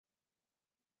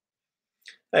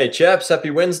Hey chaps, happy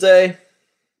Wednesday.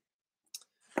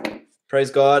 Praise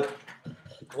God.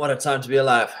 What a time to be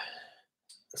alive.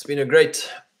 It's been a great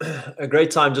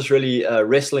time just really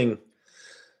wrestling,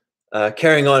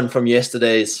 carrying on from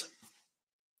yesterday's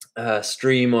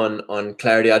stream on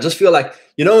clarity. I just feel like,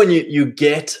 when you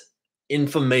get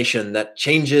information that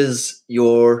changes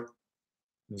your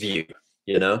view,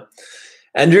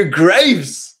 Andrew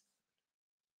Graves,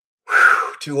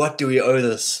 to what do we owe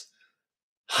this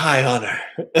high honor?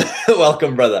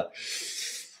 Welcome, brother.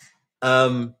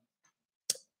 So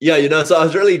I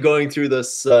was really going through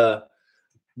this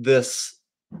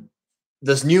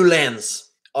this new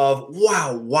lens of,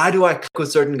 wow, why do I click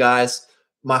with certain guys?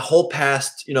 My whole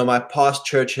past, my past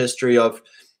church history of,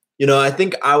 I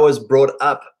think I was brought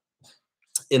up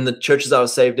in the churches I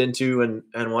was saved into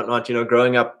and whatnot,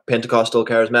 growing up Pentecostal,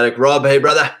 charismatic. Rob, hey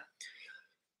brother,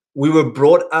 we were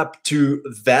brought up to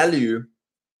value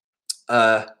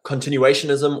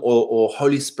continuationism or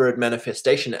Holy Spirit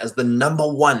manifestation as the number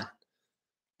one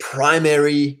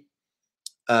primary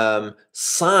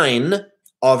sign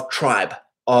of tribe,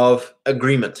 of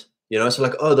agreement, so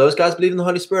like, oh, those guys believe in the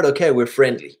Holy Spirit, okay, we're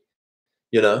friendly,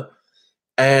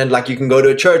 and like you can go to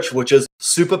a church which is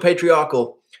super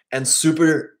patriarchal and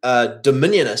super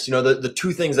dominionist, the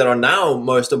two things that are now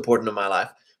most important in my life.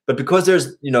 But because they're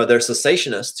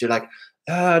cessationists, you're like,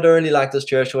 I don't really like this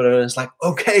church or whatever. And it's like,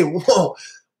 okay, whoa.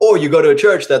 Or you go to a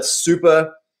church that's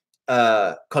super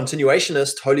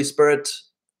continuationist, Holy Spirit,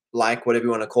 like whatever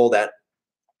you want to call that,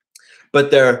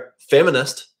 but they're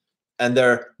feminist and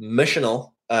they're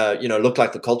missional, look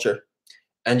like the culture.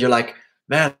 And you're like,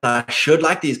 man, I should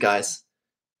like these guys.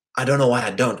 I don't know why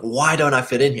I don't. Why don't I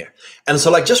fit in here? And so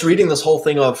like just reading this whole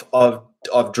thing of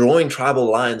drawing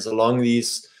tribal lines along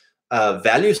these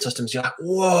value systems, you're like,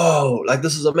 whoa, like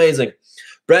this is amazing.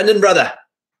 Brandon, brother,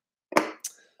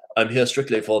 I'm here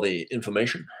strictly for the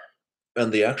information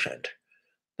and the accent.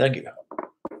 Thank you.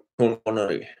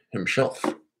 Connery himself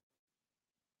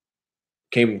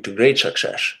came to great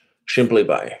success simply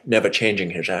by never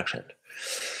changing his accent.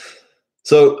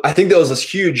 So I think there was this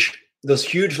huge,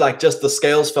 like just the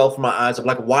scales fell from my eyes of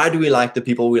like, why do we like the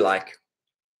people we like?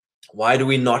 Why do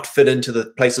we not fit into the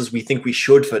places we think we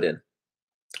should fit in?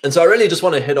 And so I really just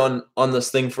want to hit on this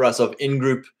thing for us of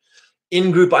in-group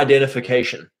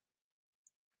identification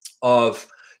of,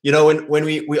 when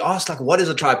we ask like, what is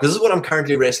a tribe? Because this is what I'm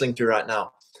currently wrestling through right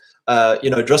now.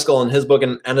 Driscoll in his book,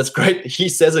 and it's great. He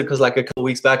says it because like a couple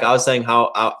weeks back, I was saying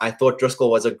how I thought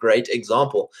Driscoll was a great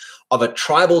example of a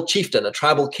tribal chieftain, a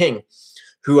tribal king,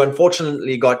 who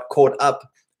unfortunately got caught up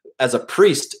as a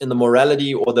priest in the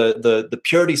morality or the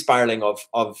purity spiraling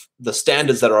of the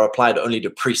standards that are applied only to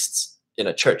priests in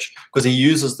a church, because he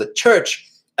uses the church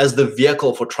as the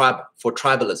vehicle for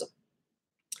tribalism.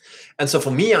 And so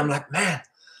for me, I'm like, man,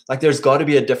 like there's got to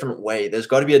be a different way. There's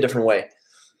got to be a different way.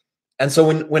 And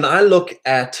so when I look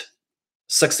at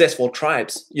successful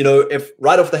tribes, if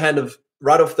right off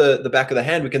the back of the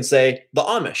hand, we can say the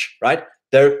Amish, right?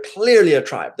 They're clearly a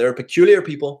tribe. They're a peculiar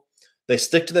people. They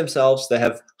stick to themselves. They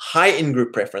have high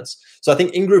in-group preference. So I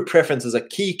think in-group preference is a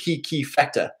key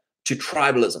factor to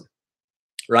tribalism,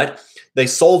 right? They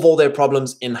solve all their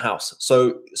problems in-house.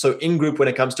 So in-group when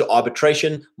it comes to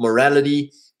arbitration,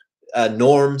 morality,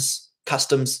 norms,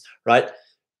 customs, right?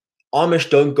 Amish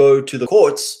don't go to the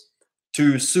courts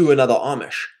to sue another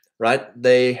Amish, right?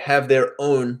 They have their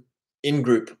own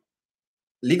in-group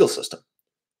legal system.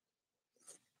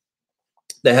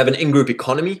 They have an in-group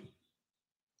economy.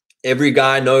 Every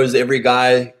guy knows every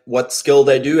guy what skill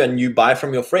they do, and you buy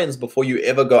from your friends before you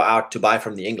ever go out to buy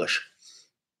from the English.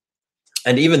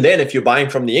 And even then, if you're buying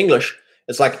from the English,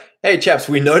 it's like, hey, chaps,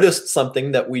 we noticed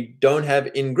something that we don't have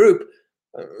in-group.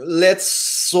 Let's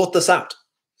sort this out.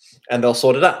 And they'll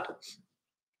sort it out.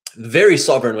 Very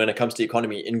sovereign when it comes to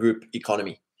economy, in-group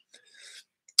economy.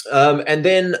 And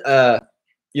then,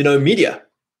 media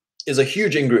is a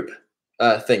huge in-group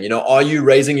thing. Are you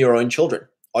raising your own children?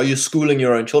 Are you schooling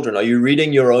your own children? Are you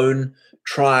reading your own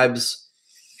tribe's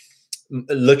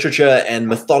literature and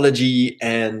mythology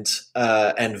and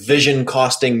vision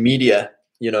casting media?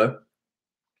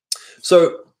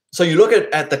 So you look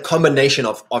at the combination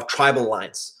of tribal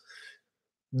lines.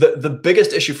 The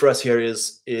biggest issue for us here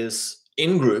is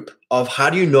in-group of how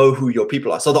do you know who your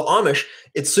people are? So the Amish,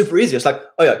 it's super easy. It's like,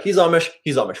 oh yeah, he's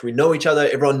Amish. We know each other.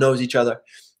 Everyone knows each other.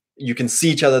 You can see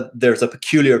each other. There's a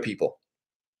peculiar people,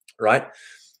 right?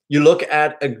 You look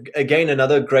at, again,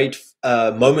 another great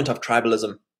moment of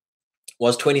tribalism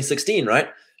was 2016, right?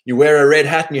 You wear a red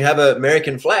hat and you have an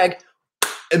American flag,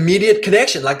 immediate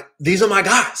connection. Like, these are my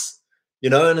guys,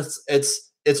 and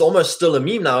it's almost still a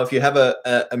meme now. If you have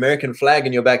a American flag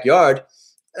in your backyard,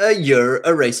 you're a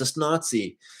racist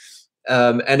Nazi.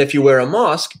 And if you wear a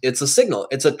mask, it's a signal.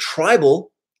 It's a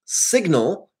tribal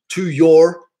signal to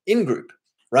your in-group,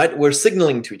 right? We're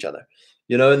signaling to each other,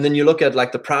 you know. And then you look at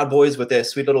like the Proud Boys with their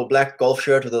sweet little black golf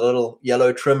shirt with a little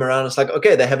yellow trim around. It's like,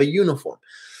 okay, they have a uniform,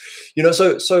 you know.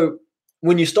 So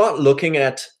when you start looking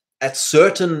at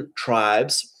certain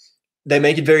tribes, they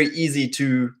make it very easy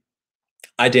to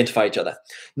identify each other.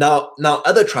 Now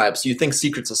other tribes, you think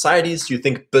secret societies, you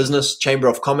think business chamber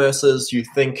of commerces, you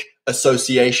think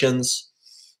associations,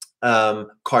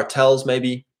 cartels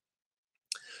maybe.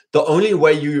 The only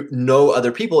way you know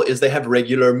other people is they have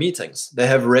regular meetings. They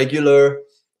have regular,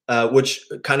 which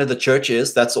kind of the church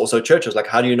is. That's also churches. Like,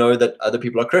 how do you know that other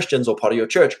people are Christians or part of your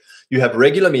church? You have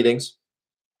regular meetings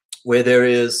where there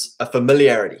is a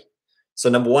familiarity. So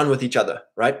number one, with each other,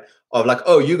 right? Of like,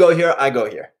 oh, you go here, I go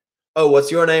here. Oh, what's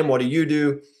your name? What do you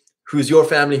do? Who's your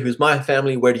family? Who's my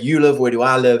family? Where do you live? Where do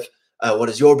I live? What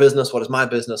is your business? What is my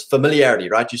business? Familiarity,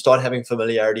 right? You start having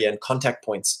familiarity and contact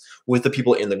points with the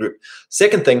people in the group.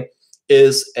 Second thing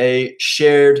is a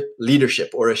shared leadership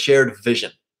or a shared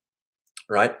vision,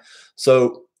 right?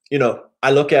 So, you know, I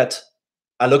look at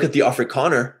the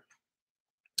Afrikaner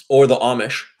or the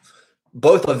Amish.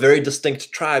 Both are very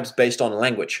distinct tribes based on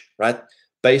language, right?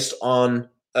 Based on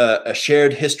a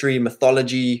shared history,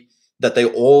 mythology, that they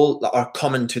all are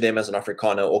common to them as an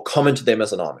Afrikaner or common to them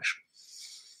as an Amish.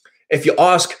 If you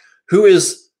ask who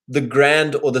is the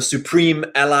grand or the supreme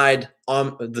allied,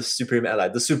 the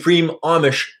supreme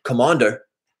Amish commander,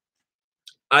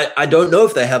 I don't know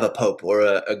if they have a pope or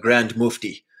a grand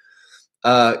mufti.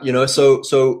 You know, so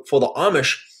for the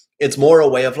Amish, it's more a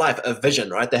way of life, a vision,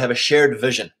 right? They have a shared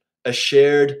vision, a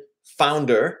shared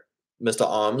founder, Mr.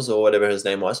 Arms or whatever his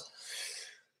name was.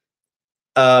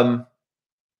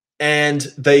 And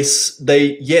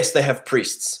they yes, they have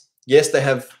priests. Yes, they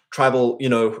have tribal, you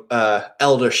know,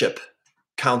 eldership,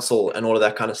 council, and all of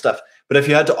that kind of stuff. But if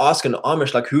you had to ask an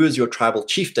Amish, like, who is your tribal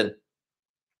chieftain?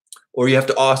 Or you have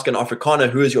to ask an Afrikaner,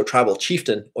 who is your tribal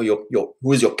chieftain, or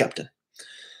who is your captain?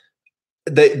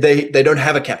 They don't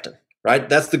have a captain, right?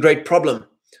 That's the great problem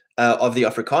of the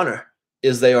Afrikaner,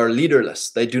 is they are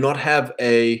leaderless. They do not have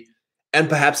a, and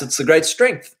perhaps it's the great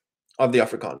strength of the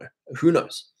Afrikaner. Who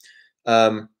knows?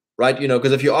 Right? You know,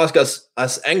 because if you ask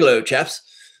us Anglo chaps,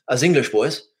 us English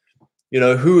boys, you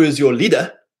know, who is your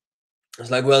leader? It's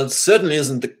like, well, it certainly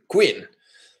isn't the Queen.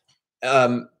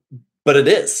 But it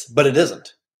is, but it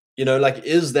isn't. You know, like,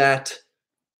 is that,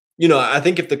 you know, I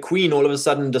think if the Queen all of a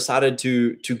sudden decided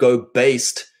to go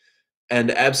based and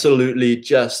absolutely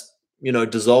just, you know,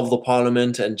 dissolve the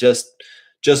parliament and just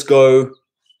go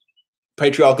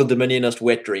patriarchal dominionist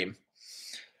wet dream,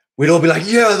 we'd all be like,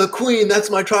 yeah, the Queen, that's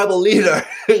my tribal leader,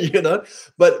 you know,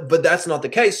 but that's not the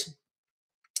case.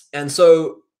 And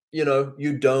so, you know,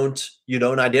 you don't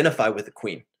identify with the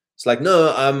Queen. It's like,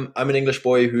 no, I'm an English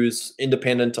boy who's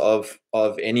independent of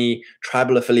any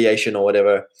tribal affiliation or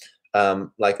whatever,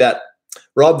 like that.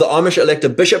 Rob, the Amish elect a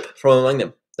bishop from among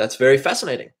them. That's very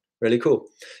fascinating. Really cool.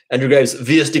 Andrew Graves,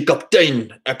 wie is die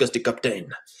kaptein? Ek is die kaptein.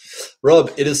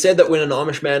 Rob, it is said that when an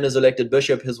Amish man is elected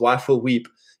bishop, his wife will weep.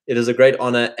 It is a great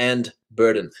honor and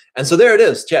burden. And so there it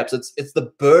is, chaps. It's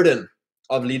the burden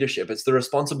of leadership. It's the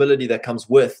responsibility that comes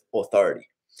with authority.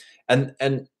 And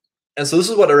so this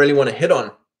is what I really want to hit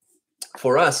on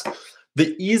for us.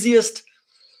 The easiest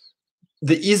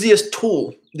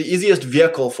tool, the easiest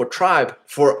vehicle for tribe,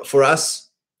 for us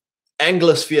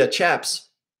Anglosphere chaps,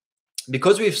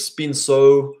 because we've been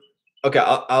so, okay,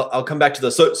 I'll come back to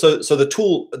this. So the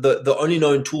tool, the only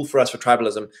known tool for us for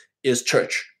tribalism is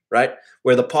church, right?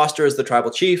 Where the pastor is the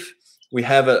tribal chief. We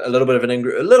have a little bit of an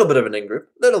in-group,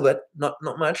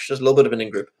 not much, just a little bit of an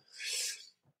in-group.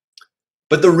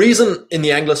 But the reason in the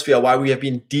Anglosphere why we have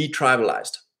been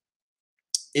detribalized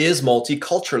is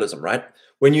multiculturalism, right?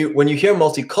 When you hear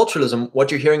multiculturalism,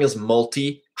 what you're hearing is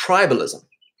multi-tribalism,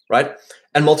 right?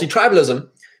 And multi-tribalism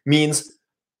means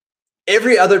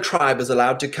every other tribe is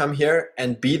allowed to come here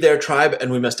and be their tribe,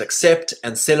 and we must accept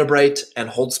and celebrate and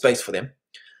hold space for them.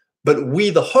 But we,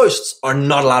 the hosts, are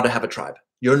not allowed to have a tribe.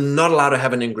 You're not allowed to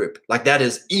have an in-group. Like, that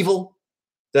is evil.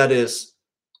 That is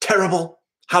terrible.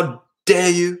 How dare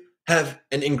you have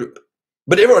an in-group?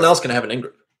 But everyone else can have an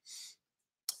in-group.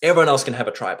 Everyone else can have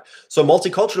a tribe. So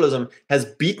multiculturalism has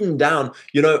beaten down,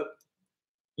 you know,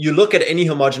 you look at any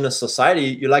homogenous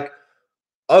society, you're like,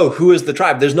 oh, who is the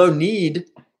tribe? There's no need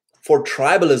for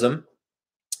tribalism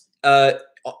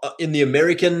in the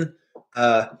American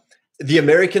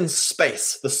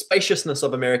space, the spaciousness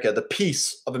of America, the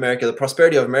peace of America, the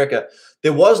prosperity of America.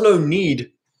 There was no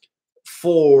need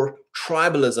for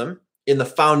tribalism in the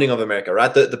founding of America,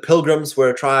 right? The Pilgrims were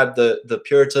a tribe, the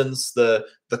Puritans, the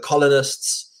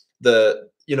colonists,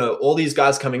 all these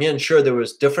guys coming in. Sure, there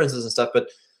was differences and stuff, but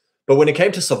when it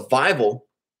came to survival,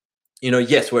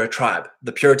 yes, we're a tribe.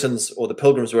 The Puritans or the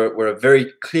Pilgrims were a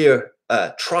very clear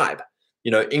tribe.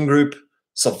 In group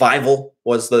survival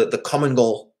was the common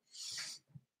goal.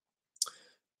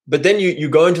 But then you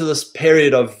go into this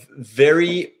period of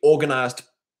very organized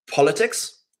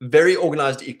politics, very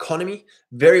organized economy,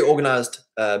 very organized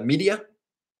media.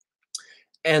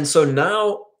 And so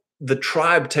now the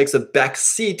tribe takes a back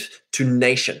seat to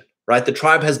nation, right? The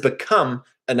tribe has become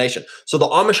a nation. So the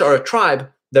Amish are a tribe,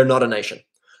 they're not a nation.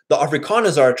 The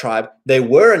Afrikaners are a tribe, they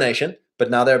were a nation, but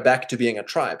now they're back to being a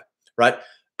tribe, right?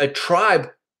 A tribe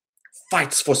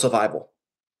fights for survival.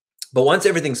 But once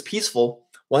everything's peaceful,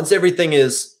 once everything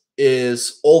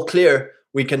is all clear,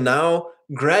 we can now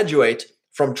graduate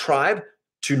from tribe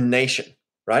to nation,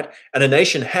 right? And a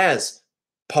nation has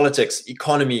politics,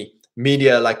 economy,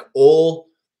 media, like all,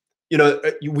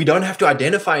 we don't have to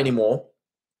identify anymore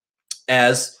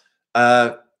as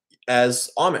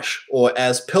Amish or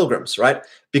as Pilgrims, right?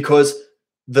 Because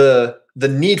the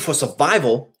need for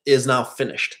survival is now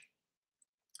finished.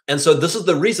 And so this is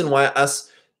the reason why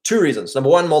two reasons. Number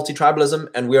one, multi-tribalism,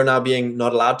 and we are now being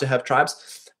not allowed to have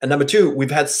tribes. And number two,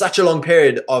 we've had such a long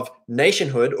period of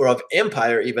nationhood or of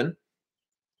empire even,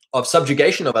 of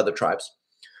subjugation of other tribes,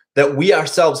 that we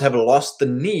ourselves have lost the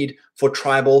need for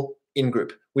tribal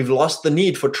in-group. We've lost the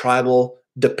need for tribal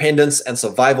dependence and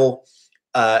survival.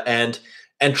 And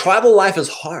tribal life is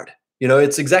hard.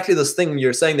 It's exactly this thing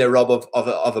you're saying there, Rob,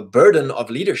 of a burden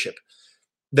of leadership.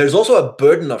 There's also a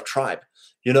burden of tribe,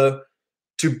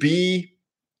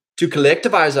 to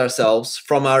collectivize ourselves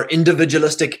from our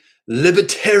individualistic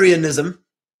libertarianism,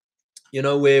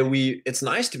 where it's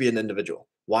nice to be an individual.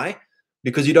 Why?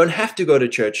 Because you don't have to go to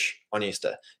church on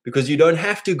Easter, because you don't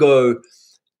have to go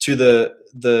to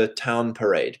the town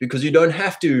parade, because you don't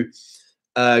have to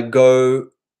go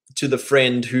to the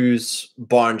friend whose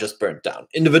barn just burnt down.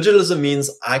 Individualism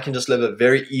means I can just live a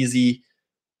very easy,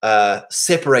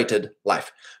 separated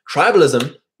life.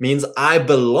 Tribalism means I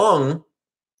belong.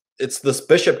 It's this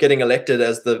bishop getting elected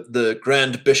as the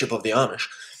grand bishop of the Amish.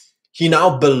 He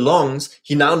now belongs.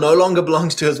 He now no longer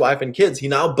belongs to his wife and kids. He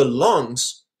now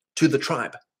belongs to the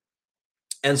tribe.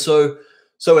 And so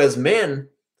as men,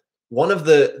 one of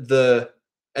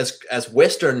as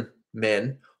Western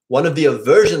men, one of the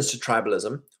aversions to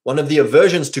tribalism, one of the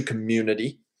aversions to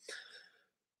community,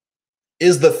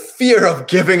 is the fear of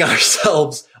giving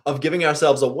ourselves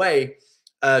away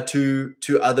to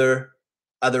other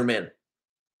men,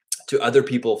 to other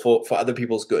people for other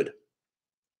people's good.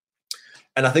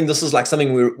 And I think this is like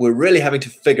something we're really having to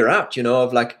figure out,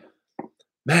 of like,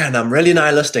 man, I'm really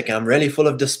nihilistic, I'm really full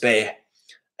of despair,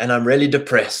 and I'm really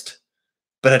depressed,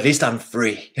 but at least I'm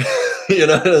free.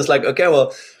 It's like, okay,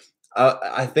 well,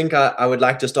 I think I would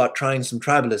like to start trying some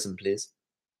tribalism, please.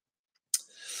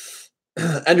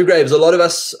 Andrew Graves, a lot of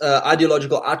us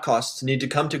ideological outcasts need to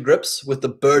come to grips with the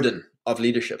burden of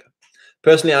leadership.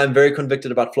 Personally, I'm very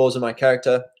convicted about flaws in my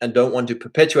character and don't want to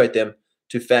perpetuate them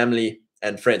to family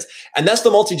and friends. And that's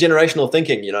the multi-generational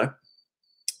thinking,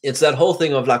 It's that whole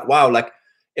thing of like, wow, like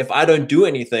if I don't do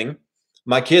anything,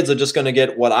 my kids are just going to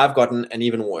get what I've gotten and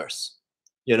even worse.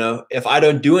 If I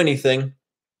don't do anything,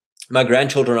 my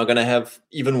grandchildren are going to have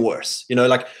even worse.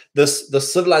 Like the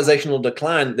civilizational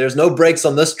decline, there's no brakes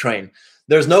on this train.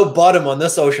 There's no bottom on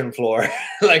this ocean floor.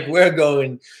 Like we're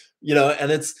going,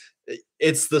 and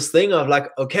it's this thing of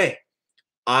like, okay,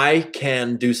 I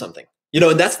can do something.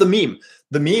 And that's the meme.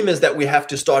 The meme is that we have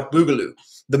to start Boogaloo.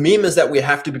 The meme is that we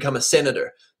have to become a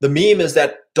senator. The meme is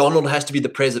that Donald has to be the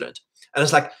president. And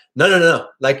it's like, no.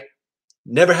 Like,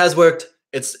 never has worked.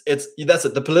 That's it.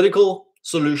 The political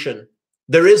solution.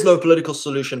 There is no political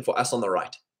solution for us on the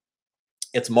right.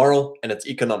 It's moral and it's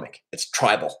economic. It's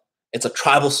tribal. It's a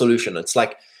tribal solution. It's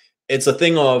like, it's a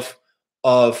thing of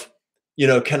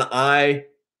can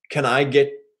I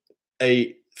get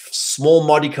a small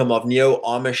modicum of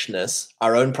neo-Amishness,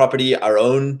 our own property, our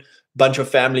own bunch of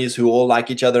families who all like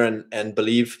each other and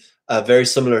believe very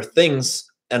similar things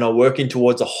and are working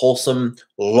towards a wholesome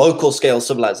local scale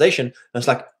civilization. And it's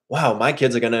like, wow, my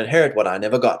kids are going to inherit what I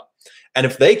never got. And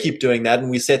if they keep doing that and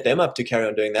we set them up to carry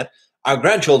on doing that, our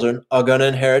grandchildren are going to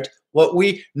inherit what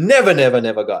we never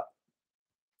got.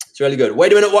 It's really good.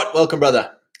 Wait a minute, what? Welcome,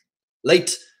 brother.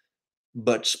 Late,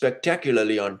 but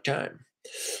spectacularly on time.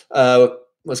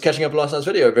 Was catching up last night's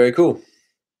video. Very cool.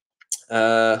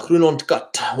 Groenland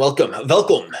Kat, welcome.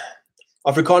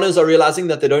 Afrikaners are realizing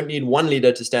that they don't need one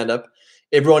leader to stand up.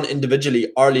 everyone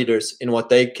individually are leaders in what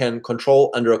they can control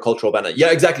under a cultural banner.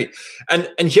 Yeah, exactly. And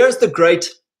here's the great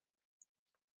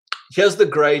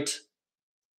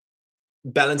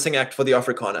balancing act for the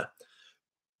Afrikaner.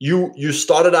 You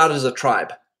started out as a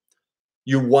tribe.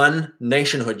 You won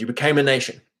nationhood. You became a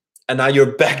nation. And now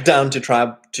you're back down to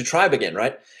tribe again,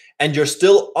 right? And you're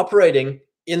still operating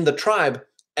in the tribe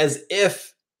as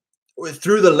if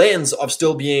through the lens of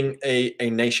still being a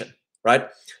nation, right?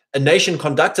 A nation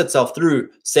conducts itself through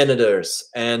senators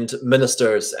and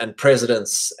ministers and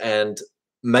presidents and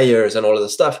mayors and all of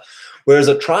this stuff, whereas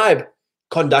a tribe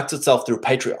conducts itself through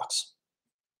patriarchs.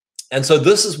 And so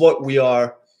this is what we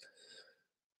are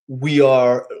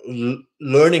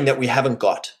learning that we haven't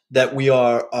got, that we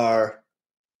have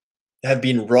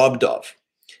been robbed of,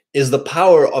 is the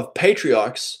power of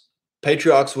patriarchs,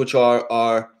 which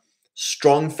are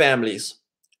strong families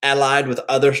allied with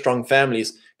other strong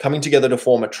families coming together to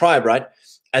form a tribe, right?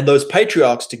 And those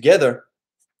patriarchs together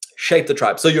shape the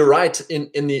tribe. So you're right in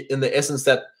the essence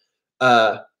that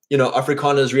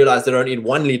Afrikaners realize they don't need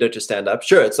one leader to stand up.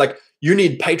 Sure, it's like you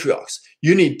need patriarchs.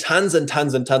 You need tons and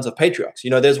tons and tons of patriarchs.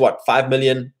 There's 5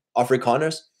 million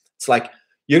Afrikaners. It's like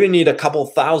you're gonna need a couple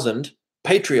thousand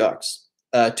patriarchs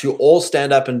to all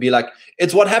stand up and be like,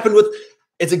 it's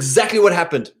exactly what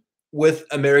happened with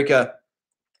America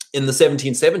in the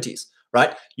 1770s,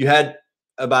 right? You had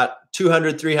about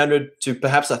 200, 300 to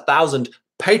perhaps 1,000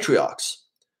 patriarchs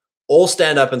all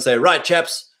stand up and say, right,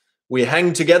 chaps, we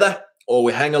hang together or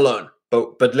we hang alone,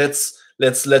 but let's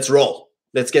roll.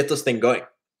 Let's get this thing going.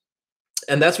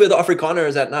 And that's where the Afrikaner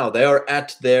is at now. They are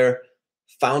at their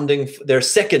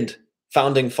second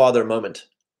founding father moment.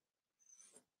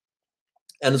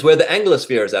 And it's where the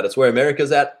Anglosphere is at. It's where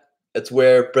America's at. It's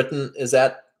where Britain is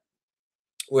at.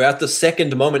 We're at the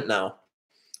second moment now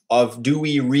of, do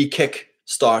we re-kick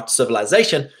start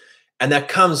civilization? And that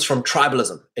comes from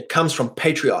tribalism. It comes from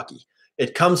patriarchy.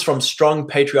 It comes from strong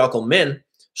patriarchal men,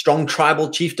 strong tribal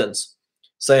chieftains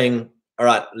saying, all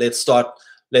right, let's start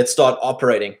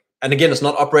operating. And again, it's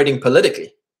not operating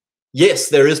politically. Yes,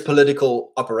 there is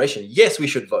political operation. Yes, we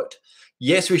should vote.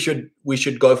 Yes, we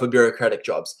should go for bureaucratic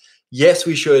jobs. Yes,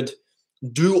 we should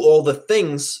do all the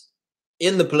things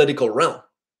in the political realm.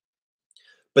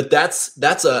 But that's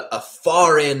a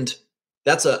far end.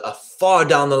 That's a far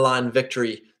down the line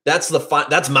victory.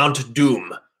 That's Mount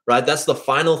Doom, right? That's the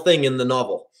final thing in the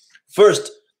novel.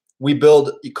 First, we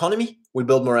build economy, we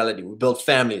build morality, we build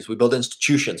families, we build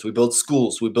institutions, we build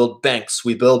schools, we build banks,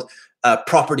 we build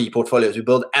property portfolios, we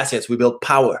build assets, we build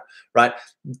power, right?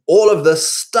 All of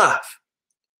this stuff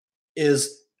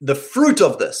is the fruit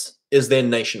of this is then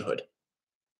nationhood.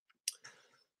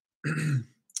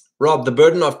 Rob, the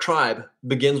burden of tribe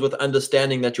begins with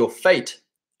understanding that your fate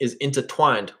is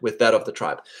intertwined with that of the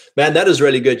tribe. Man, that is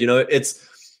really good. It's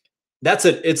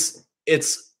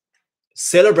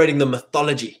celebrating the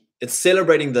mythology. It's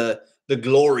celebrating the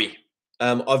glory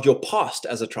of your past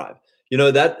as a tribe.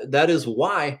 That is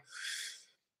why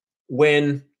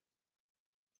when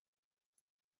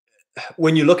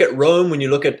you look at Rome, when you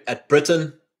look at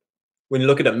Britain, when you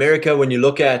look at America, when you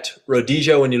look at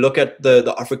Rhodesia, when you look at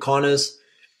the Afrikaners,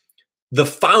 the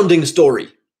founding story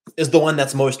is the one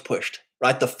that's most pushed,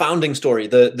 right? The founding story,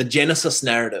 the Genesis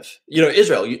narrative.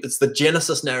 Israel, it's the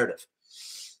Genesis narrative.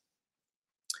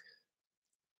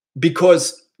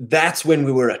 Because that's when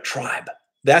we were a tribe.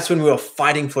 That's when we were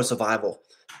fighting for survival.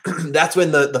 That's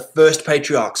when the first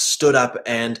patriarchs stood up.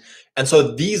 And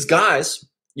so these guys,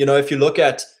 if you look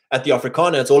at the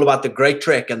Afrikaner, it's all about the Great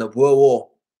Trek and the Boer War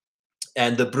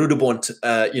and the Broederbond,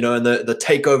 and the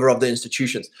takeover of the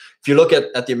institutions. If you look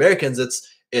at the Americans,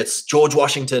 it's George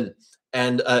Washington,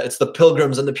 and it's the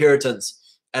Pilgrims and the Puritans,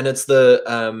 and it's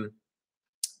the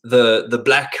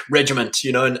Black Regiment,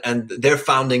 and their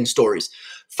founding stories.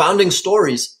 Founding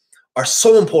stories are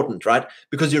so important, right?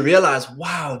 Because you realize,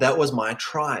 wow, that was my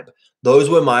tribe. Those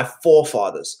were my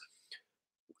forefathers.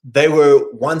 They were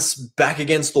once back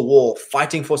against the wall,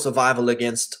 fighting for survival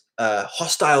against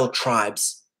hostile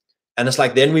tribes. And it's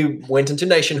like, then we went into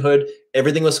nationhood.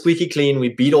 Everything was squeaky clean. We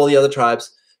beat all the other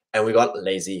tribes, and we got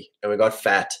lazy and we got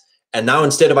fat. And now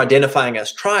instead of identifying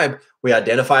as tribe, we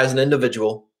identify as an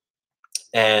individual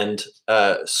and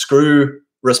screw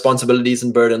responsibilities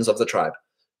and burdens of the tribe.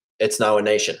 It's now a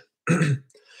nation.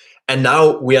 And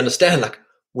now we understand,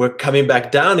 we're coming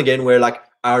back down again, where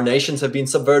our nations have been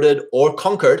subverted or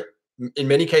conquered. In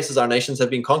many cases, our nations have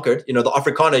been conquered. The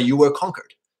Afrikaner, you were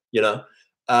conquered.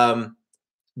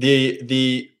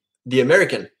 The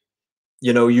American,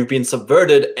 you've been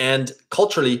subverted and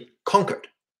culturally conquered.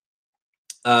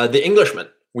 The Englishman,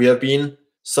 we have been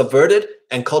subverted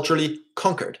and culturally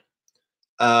conquered.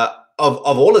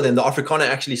 of all of them, the Afrikaner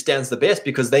actually stands the best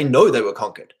because they know they were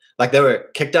conquered. Like they were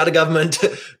kicked out of government,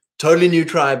 totally new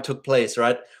tribe took place,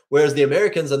 right? Whereas the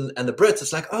Americans and the Brits,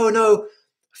 it's like, oh no,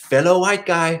 fellow white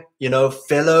guy, you know,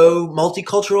 fellow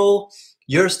multicultural,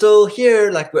 you're still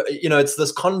here. Like, you know, it's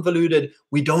this convoluted,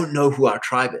 we don't know who our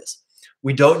tribe is.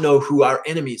 We don't know who our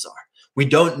enemies are. We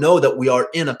don't know that we are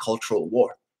in a cultural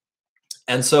war.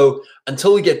 And so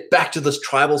until we get back to this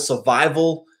tribal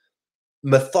survival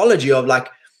mythology of like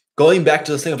going back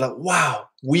to this thing of like, wow,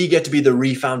 we get to be the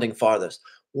refounding fathers.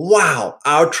 Wow,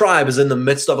 our tribe is in the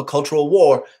midst of a cultural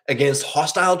war against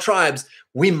hostile tribes.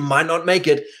 We might not make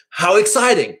it. How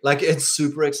exciting. Like, it's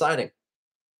super exciting.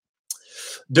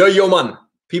 Der Joman,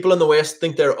 people in the West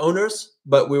think they're owners,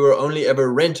 but we were only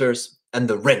ever renters, and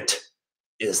the rent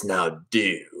is now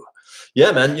due.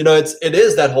 Yeah, man, you know, it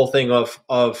is that whole thing of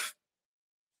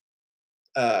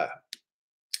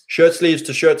shirt sleeves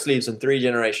to shirt sleeves in 3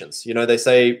 generations. You know, they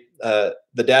say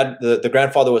the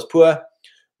grandfather was poor,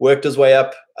 worked his way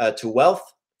up to wealth,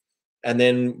 and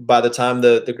then by the time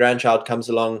the grandchild comes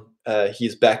along,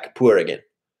 he's back poor again.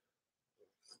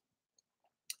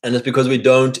 And it's because we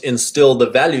don't instill the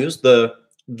values, the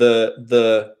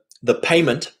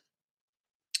payment,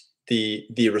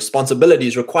 the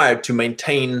responsibilities required to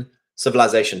maintain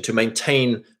civilization, to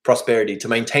maintain prosperity, to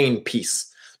maintain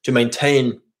peace, to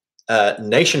maintain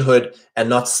nationhood, and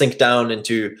not sink down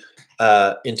into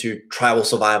tribal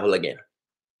survival again.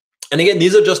 And again,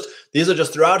 these are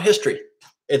just throughout history.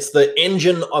 It's the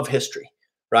engine of history,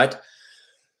 right?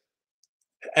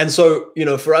 And so, you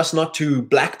know, for us not to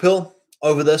black pill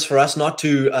over this, for us not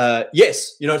to,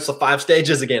 yes, you know, it's the 5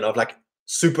 stages again of like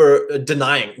super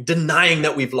denying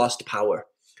that we've lost power,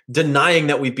 denying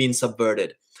that we've been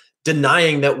subverted,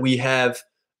 denying that we have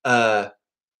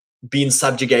been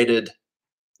subjugated,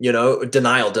 you know,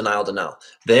 denial.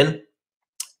 Then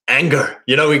anger,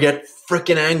 you know, we get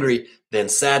freaking angry, then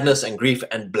sadness and grief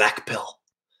and black pill,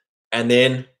 and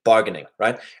then bargaining,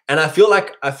 right? And I feel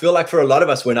like for a lot of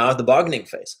us, we're now at the bargaining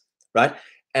phase, right?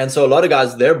 And so a lot of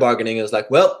guys, their bargaining is like,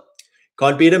 well,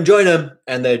 can't beat him, join him.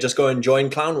 And they just go and join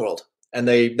Clown World. And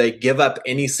they give up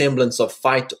any semblance of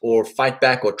fight or fight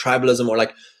back or tribalism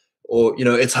or, you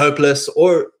know, it's hopeless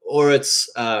or it's,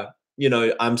 you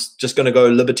know, I'm just going to go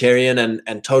libertarian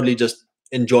and totally just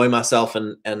enjoy myself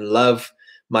and love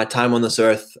my time on this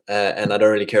earth. And I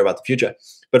don't really care about the future.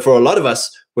 But for a lot of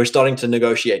us, we're starting to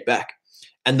negotiate back.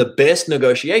 And the best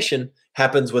negotiation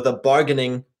happens with a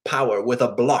bargaining power, with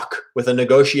a block, with a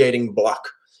negotiating block,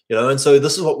 you know? And so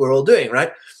this is what we're all doing,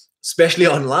 right? Especially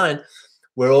online,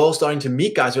 we're all starting to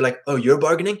meet guys. We're like, oh, you're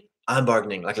bargaining? I'm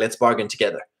bargaining. Like, let's bargain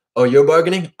together. Oh, you're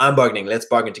bargaining? I'm bargaining. Let's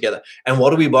bargain together. And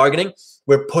what are we bargaining?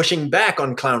 We're pushing back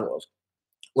on Clown World.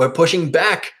 We're pushing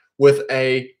back with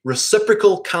a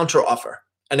reciprocal counter offer,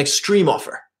 an extreme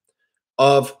offer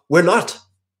of we're not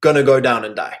going to go down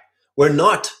and die. We're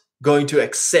not going to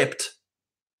accept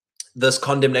this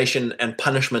condemnation and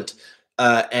punishment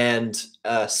and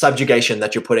subjugation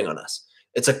that you're putting on us.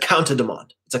 It's a counter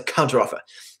demand. It's a counter offer.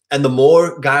 And the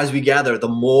more guys we gather, the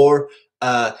more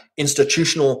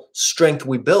institutional strength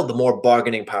we build, the more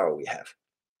bargaining power we have.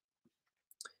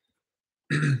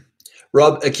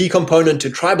 Rob, a key component to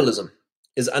tribalism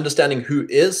is understanding who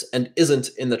is and isn't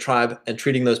in the tribe and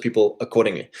treating those people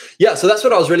accordingly. Yeah, so that's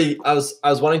what I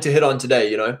was wanting to hit on today,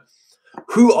 you know.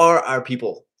 Who are our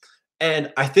people?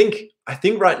 And I think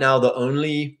right now the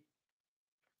only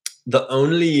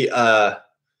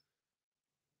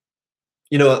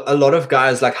you know, a lot of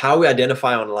guys, like how we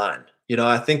identify online, you know,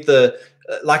 I think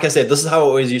like I said, this is how I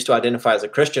always used to identify as a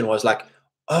Christian, was like,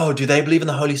 oh, do they believe in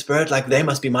the Holy Spirit? Like, they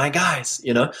must be my guys,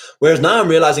 you know? Whereas now I'm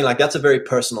realizing like that's a very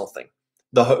personal thing.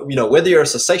 You know, whether you're a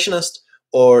cessationist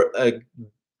or a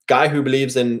guy who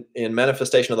believes in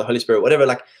manifestation of the Holy Spirit, whatever,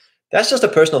 like that's just a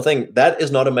personal thing. That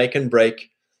is not a make and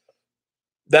break.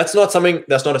 That's not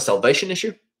a salvation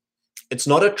issue. It's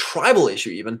not a tribal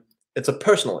issue even. It's a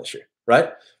personal issue, right?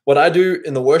 What I do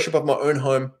in the worship of my own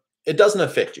home, it doesn't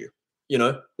affect you. You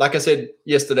know, like I said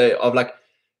yesterday, of like,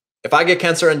 if I get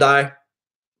cancer and die,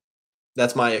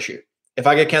 that's my issue. If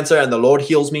I get cancer and the Lord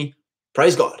heals me,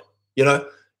 praise God. You know,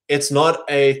 it's not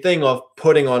a thing of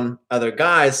putting on other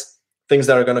guys things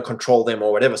that are going to control them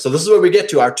or whatever. So this is where we get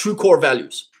to our 2 core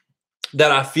values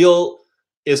that I feel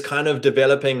is kind of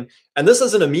developing. And this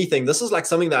isn't a me thing. This is like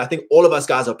something that I think all of us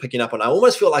guys are picking up on. I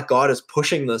almost feel like God is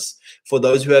pushing this for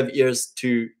those who have ears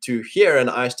to hear and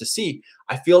eyes to see.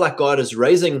 I feel like God is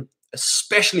raising,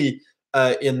 especially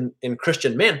in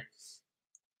Christian men,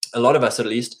 a lot of us at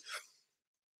least,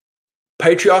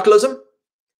 patriarchalism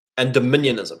and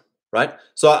dominionism, right?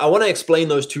 So I want to explain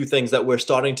those 2 things that we're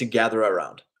starting to gather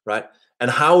around, right?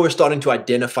 and how we're starting to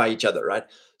identify each other, right?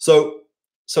 So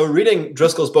reading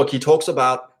Driscoll's book, he talks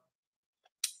about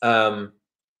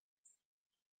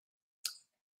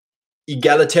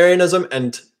egalitarianism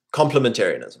and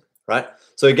complementarianism, right?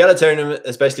 So egalitarianism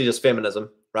is basically just feminism,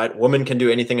 right? Women can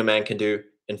do anything a man can do,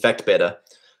 in fact, better.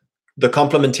 The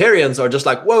complementarians are just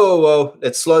like, whoa, whoa, whoa,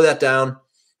 let's slow that down.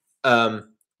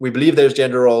 We believe there's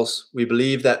gender roles. We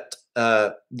believe that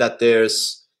that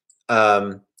there's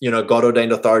God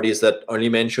ordained authorities that only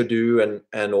men should do,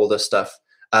 and all this stuff.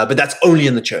 But that's only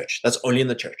in the church. That's only in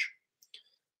the church.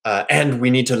 And we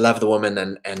need to love the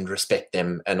women and respect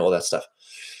them and all that stuff.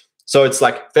 So it's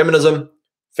like feminism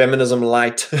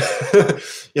light.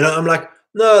 I'm like,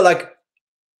 no, like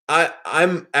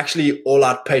I'm actually all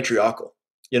out patriarchal.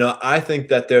 I think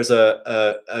that there's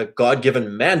a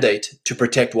God-given mandate to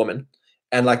protect women.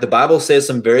 And like the Bible says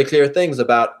some very clear things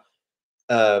about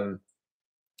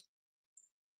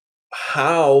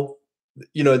how,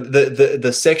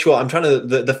 the sexual,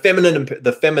 the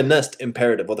feminist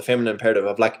imperative, or the feminine imperative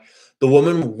of like the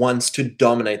woman wants to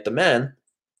dominate the man.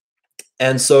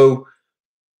 And so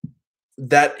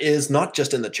that is not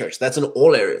just in the church, that's in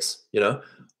all areas,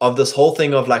 of this whole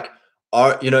thing of like,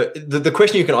 the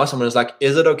question you can ask someone is like,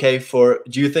 is it okay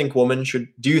do you think women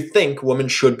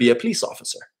should be a police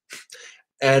officer?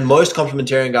 And most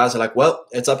complementarian guys are like, well,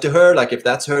 it's up to her. Like, if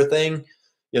that's her thing,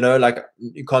 like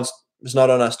you can't, it's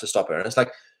not on us to stop her. And it's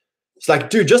like,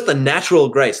 dude, just the natural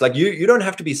grace. Like you don't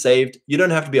have to be saved. You don't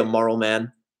have to be a moral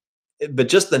man, but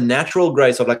just the natural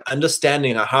grace of like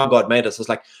understanding how God made us. It's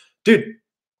like, dude,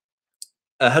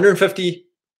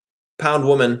 150-pound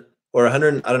woman, or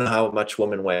 100, I don't know how much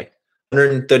women weigh,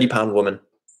 130-pound woman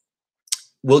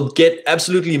will get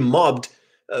absolutely mobbed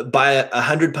by a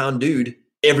 100-pound dude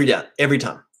every time,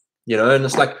 and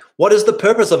it's like, what is the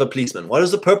purpose of a policeman? What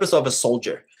is the purpose of a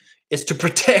soldier? It's to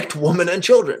protect women and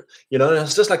children, and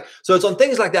it's just like, so it's on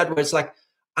things like that where it's like,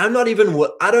 I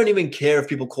don't even care if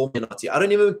people call me a Nazi. I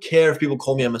don't even care if people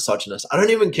call me a misogynist. I don't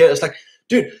even care. It's like,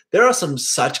 dude, there are some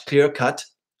such clear-cut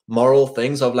moral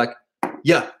things of like,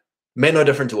 yeah, men are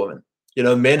different to women.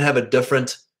 Men have a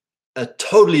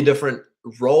totally different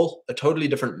role, a totally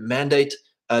different mandate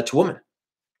to women.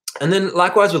 And then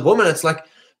likewise with women, it's like,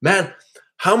 man,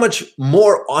 how much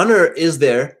more honor is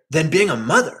there than being a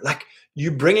mother? Like,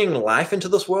 you bringing life into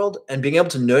this world and being able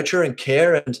to nurture and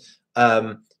care and,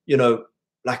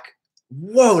 like,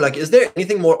 whoa, like, is there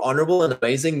anything more honorable and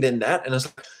amazing than that? And it's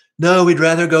like, no, we'd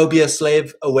rather go be a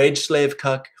wage slave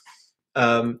cuck.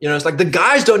 It's like the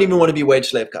guys don't even want to be wage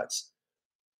slave cucks.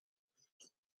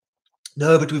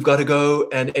 No, but we've got to go,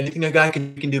 and anything a guy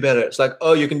can do better. It's like,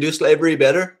 oh, you can do slavery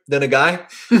better than a guy?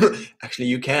 Actually,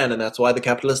 you can, and that's why the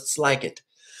capitalists like it.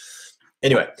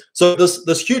 Anyway, so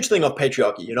this huge thing of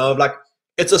patriarchy, of like,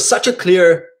 it's such a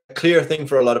clear thing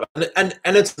for a lot of us. And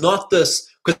it's not this,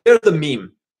 because there's the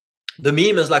meme. The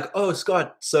meme is like, oh,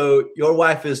 Scott, so your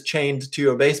wife is chained to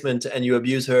your basement and you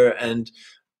abuse her, and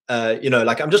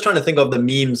like, I'm just trying to think of the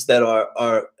memes that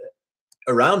are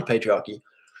around patriarchy.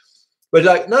 But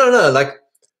like, no, like,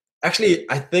 actually,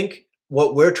 I think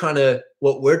what we're trying to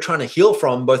heal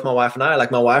from, both my wife and I,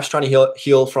 like my wife's trying to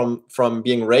heal from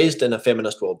being raised in a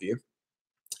feminist worldview,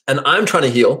 and I'm trying to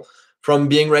heal from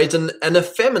being raised in an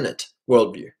effeminate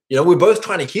worldview. We're both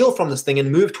trying to heal from this thing and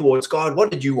move towards God.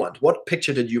 What did you want? What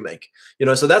picture did you make?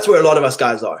 So that's where a lot of us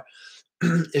guys are,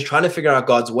 is trying to figure out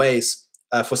God's ways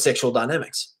for sexual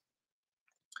dynamics.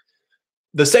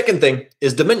 The second thing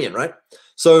is dominion, right?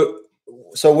 So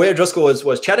where Driscoll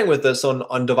was chatting with us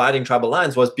on dividing tribal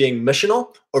lines was being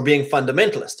missional or being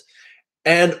fundamentalist.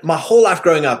 And my whole life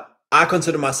growing up, I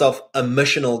consider myself a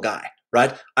missional guy,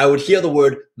 right? I would hear the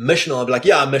word missional. I'd be like,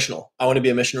 yeah, I'm missional. I want to be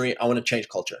a missionary. I want to change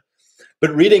culture.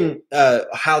 But reading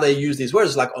how they use these words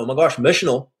is like, oh my gosh,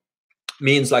 missional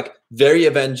means like very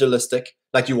evangelistic.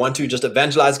 Like, you want to just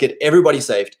evangelize, get everybody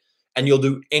saved, and you'll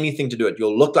do anything to do it.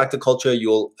 You'll look like the culture.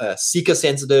 You'll seeker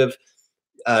sensitive.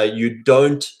 You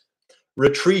don't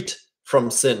retreat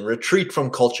from sin, retreat from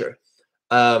culture,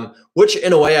 which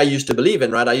in a way I used to believe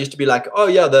in, right? I used to be like, oh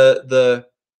yeah, the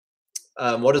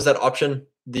what is that option?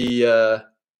 The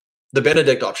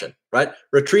Benedict option, right?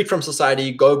 Retreat from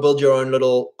society, go build your own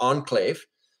little enclave,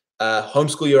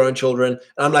 homeschool your own children.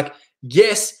 And I'm like,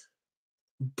 yes,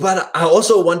 but I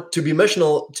also want to be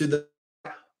missional to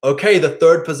the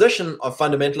third position of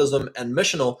fundamentalism and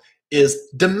missional is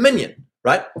dominion,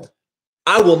 right?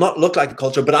 I will not look like the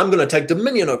culture, but I'm going to take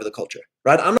dominion over the culture,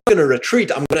 right? I'm not going to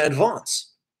retreat. I'm going to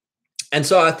advance. And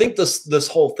so I think this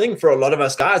whole thing for a lot of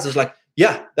us guys is like,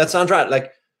 yeah, that sounds right.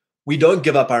 Like, we don't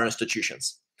give up our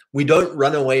institutions. We don't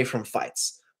run away from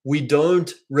fights. We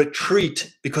don't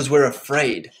retreat because we're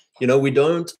afraid. We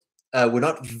don't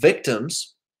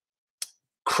victims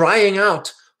crying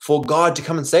out for God to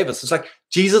come and save us. It's like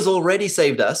Jesus already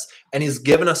saved us, and he's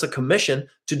given us a commission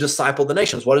to disciple the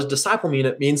nations. What does disciple mean?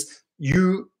 It means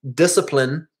you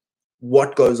discipline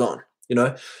what goes on, you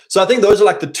know? So I think those are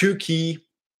like the two key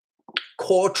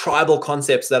core tribal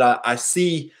concepts that I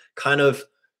see kind of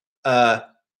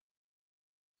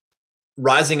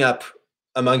rising up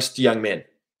amongst young men,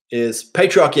 is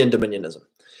patriarchy and dominionism.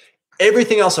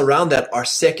 Everything else around that are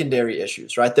secondary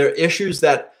issues, right? They're issues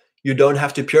that you don't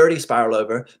have to purity spiral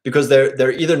over, because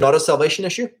they're either not a salvation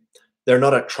issue, they're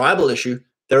not a tribal issue,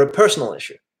 they're a personal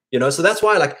issue, you know? So that's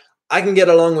why, like, I can get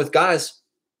along with guys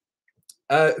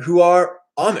who are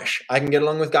Amish. I can get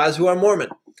along with guys who are Mormon.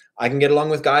 I can get along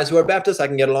with guys who are Baptist. I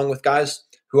can get along with guys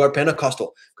who are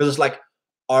Pentecostal, because it's like,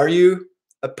 are you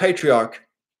a patriarch?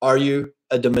 Are you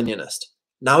a dominionist?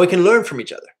 Now we can learn from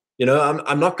each other. You know,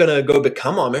 I'm not going to go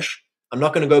become Amish. I'm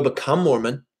not going to go become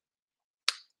Mormon.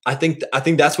 I think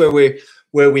that's where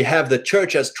we have the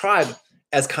church as tribe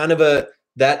as kind of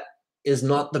that is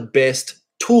not the best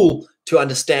tool to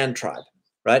understand tribe,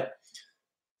 right?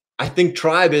 I think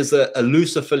tribe is a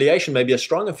loose affiliation, maybe a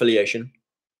strong affiliation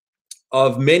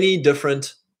of many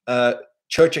different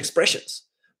church expressions.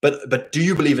 But do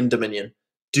you believe in dominion?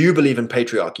 Do you believe in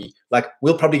patriarchy? Like,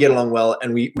 we'll probably get along well,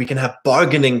 and we can have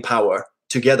bargaining power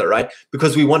together, right?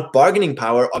 Because we want bargaining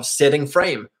power of setting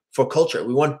frame for culture.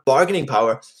 We want bargaining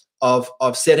power of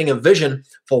setting a vision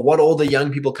for what all the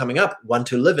young people coming up want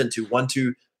to live into, we want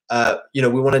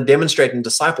to demonstrate and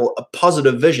disciple a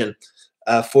positive vision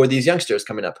for these youngsters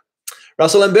coming up.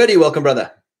 Russell Lamberti, welcome,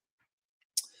 brother.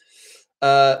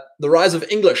 The rise of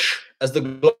English as the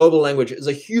global language is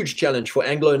a huge challenge for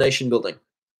Anglo nation building.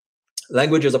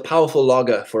 Language is a powerful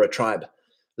logger for a tribe.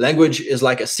 Language is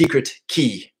like a secret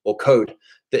key or code.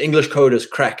 The English code is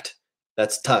cracked.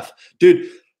 That's tough. Dude,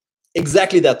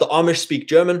 exactly that. The Amish speak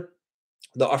German.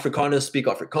 The Afrikaners speak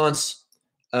Afrikaans.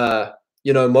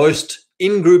 Most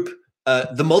in-group,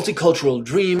 the multicultural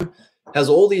dream has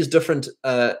all these different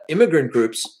immigrant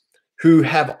groups who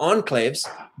have enclaves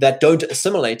that don't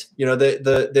assimilate. You know,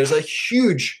 there's a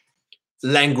huge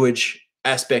language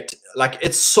aspect. Like,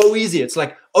 it's so easy. It's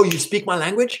like, oh, you speak my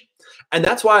language? And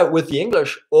that's why with the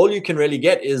English, all you can really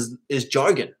get is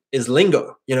jargon, is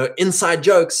lingo, you know, inside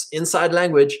jokes, inside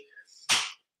language.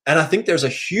 And I think there's a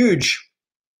huge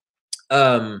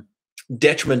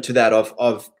detriment to that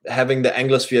of having the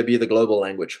Anglosphere be the global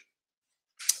language.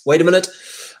 Wait a minute.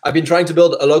 I've been trying to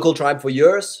build a local tribe for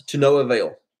years to no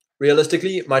avail.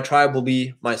 Realistically, my tribe will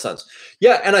be my sons.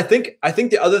 Yeah, and I think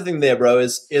the other thing there, bro,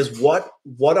 is what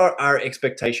are our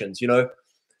expectations? You know,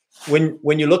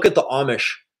 when you look at the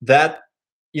Amish, that,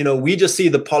 you know, we just see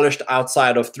the polished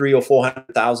outside of 300,000 or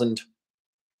 400,000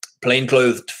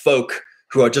 plainclothed folk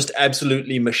who are just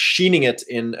absolutely machining it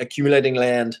in accumulating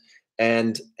land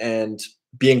and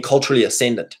being culturally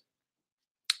ascendant.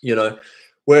 You know,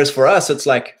 whereas for us, it's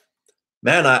like,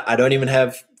 man, I don't even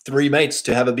have 3 mates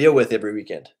to have a beer with every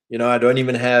weekend. You know, I don't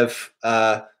even have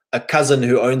a cousin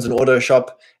who owns an auto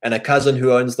shop and a cousin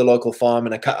who owns the local farm,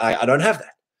 and I don't have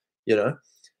that, you know?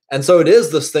 And so it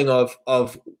is this thing of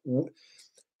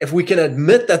if we can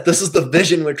admit that this is the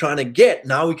vision we're trying to get,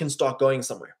 now we can start going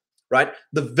somewhere, right?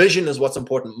 The vision is what's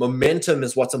important. Momentum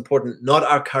is what's important, not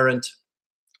our current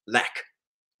lack.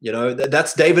 You know,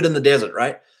 that's David in the desert,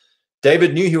 right?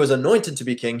 David knew he was anointed to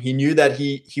be king. He knew that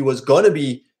he was going to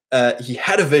be, he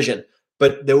had a vision,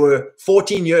 but there were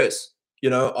 14 years, you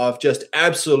know, of just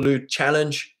absolute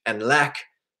challenge and lack.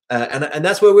 And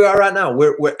that's where we are right now.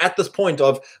 We're at this point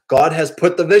of God has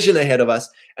put the vision ahead of us.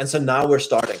 And so now we're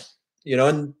starting, you know,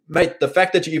 and mate, the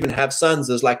fact that you even have sons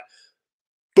is like,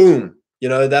 boom, you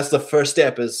know, that's the first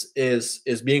step is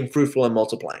being fruitful and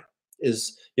multiplying.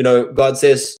 Is, you know, God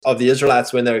says of the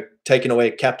Israelites when they're taken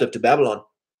away captive to Babylon,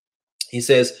 he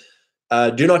says,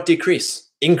 do not decrease,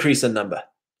 increase in number.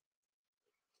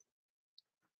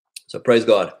 So praise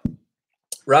God.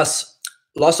 Russ,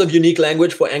 loss of unique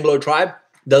language for Anglo tribe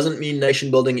doesn't mean nation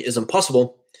building is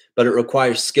impossible, but it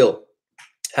requires skill.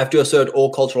 Have to assert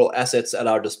all cultural assets at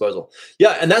our disposal.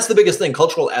 Yeah, and that's the biggest thing,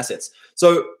 cultural assets.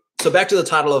 So back to the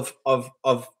title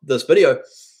of this video,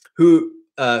 who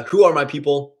are my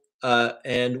people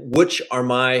and which are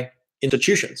my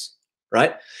institutions,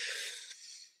 right?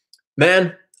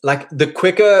 Man, like the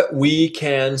quicker we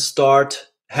can start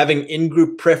having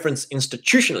in-group preference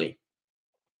institutionally,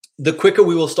 the quicker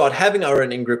we will start having our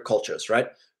own in-group cultures, right?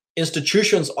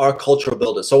 Institutions are cultural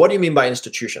builders. So what do you mean by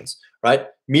institutions, right?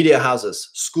 Media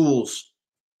houses, schools,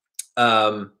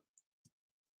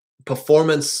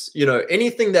 performance, you know,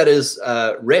 anything that is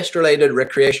rest related,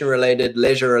 recreation related,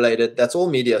 leisure related, that's all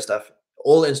media stuff,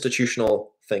 all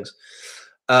institutional things.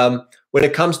 When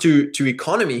it comes to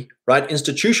economy, right,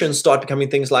 institutions start becoming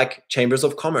things like chambers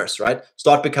of commerce, right?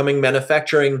 Start becoming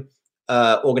manufacturing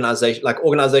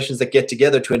organizations that get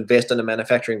together to invest in a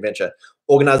manufacturing venture,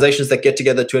 organizations that get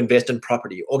together to invest in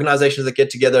property, organizations that get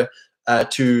together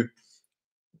to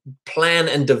plan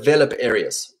and develop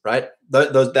areas, right?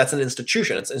 That's an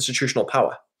institution. It's institutional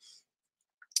power.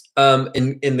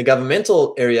 In the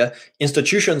governmental area,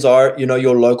 institutions are,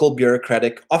 your local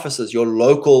bureaucratic offices, your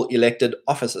local elected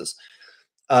offices.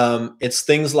 It's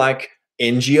things like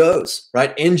NGOs,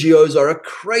 right? NGOs are a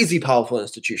crazy powerful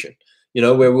institution,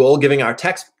 where we're all giving our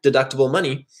tax deductible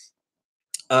money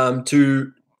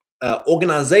to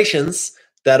organizations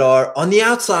that are on the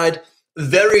outside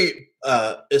very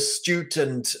astute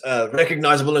and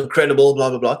recognizable and credible, blah,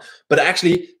 blah, blah. But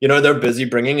actually, they're busy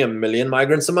bringing 1 million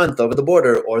migrants a month over the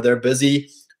border, or they're busy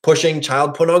pushing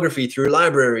child pornography through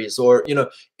libraries, or,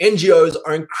 NGOs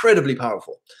are incredibly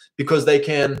powerful because they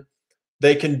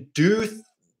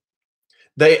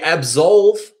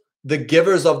absolve the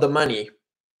givers of the money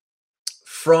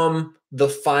from the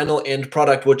final end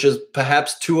product, which is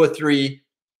perhaps 2 or 3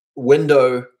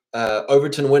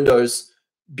 Overton windows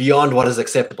beyond what is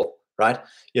acceptable, right?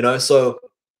 So,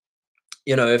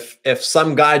 if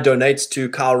some guy donates to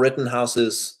Kyle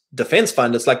Rittenhouse's defense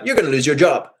fund, it's like, you're going to lose your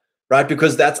job, right?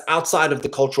 Because that's outside of the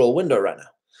cultural window right now.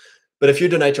 But if you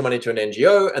donate your money to an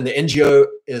NGO, and the NGO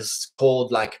is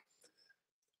called like,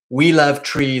 We Love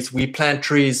Trees, We Plant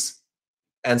Trees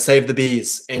and Save the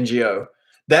Bees NGO,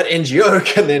 that NGO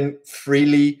can then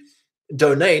freely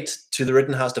donate to the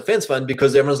Rittenhouse Defense Fund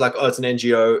because everyone's like, oh, it's an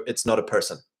NGO, it's not a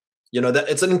person. That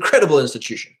it's an incredible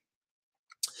institution.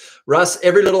 Russ,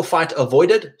 every little fight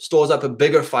avoided stores up a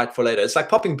bigger fight for later. It's like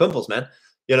popping pimples, man.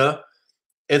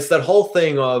 It's that whole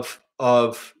thing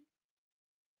of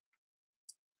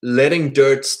letting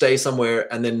dirt stay somewhere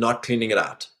and then not cleaning it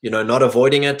out, not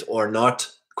avoiding it or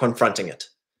not confronting it.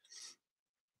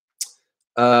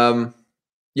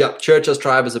 Yeah, church as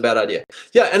tribe is a bad idea.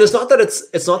 Yeah, and it's not that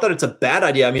it's a bad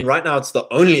idea. I mean, right now it's the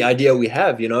only idea we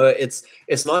have.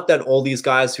 It's not that all these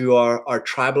guys who are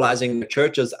tribalizing the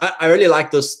churches. I really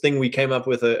like this thing we came up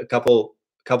with a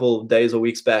couple days or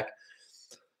weeks back.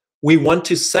 We want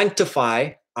to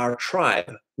sanctify our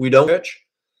tribe. We don't church.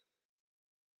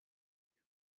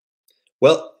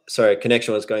 Well, sorry,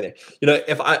 connection was going there.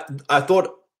 If I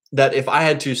thought that if I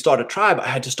had to start a tribe, I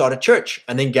had to start a church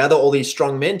and then gather all these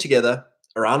strong men together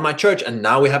around my church, and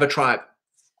now we have a tribe.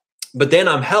 But then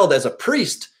I'm held as a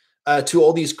priest to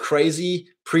all these crazy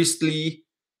priestly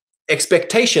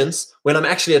expectations when I'm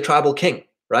actually a tribal king,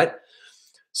 right?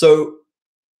 So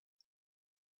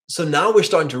now we're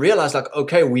starting to realize, like,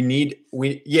 okay,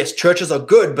 yes, churches are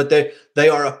good, but they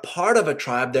are a part of a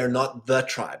tribe. They're not the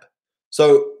tribe.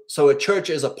 So a church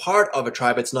is a part of a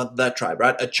tribe. It's not the tribe,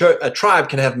 right? A tribe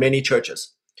can have many churches.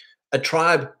 A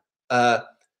tribe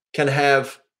can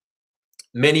have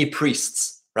many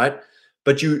priests, right?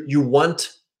 But you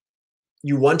want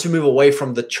to move away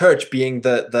from the church being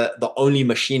the only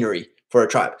machinery for a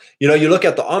tribe. You look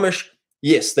at the Amish.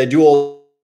 Yes, they do all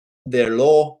their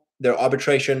law, their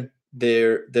arbitration,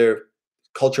 their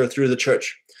culture through the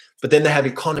church, but then they have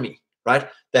economy, right?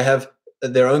 They have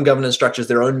their own governance structures,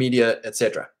 their own media,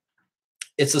 etc.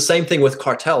 It's the same thing with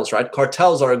cartels, right?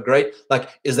 Cartels are a great, like,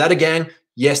 is that a gang?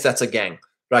 Yes, that's a gang.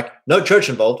 Like, no church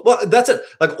involved. Well, that's it.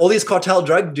 Like, all these cartel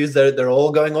drug dudes, they're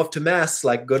all going off to mass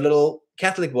like good little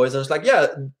Catholic boys. And it's like, yeah,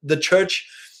 the church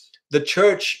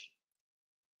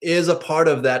is a part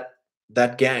of that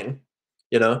gang,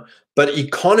 but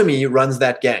economy runs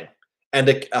that gang, and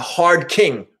a hard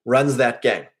king runs that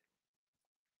gang.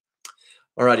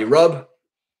 Alrighty, Rob,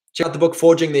 check out the book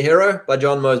Forging the Hero by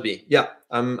John Mosby. Yeah,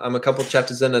 I'm a couple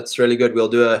chapters in. It's really good. We'll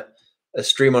do a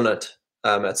stream on it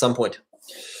at some point.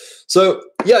 So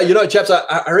yeah, chaps,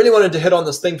 I really wanted to hit on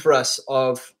this thing for us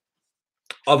of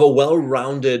a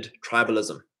well-rounded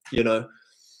tribalism.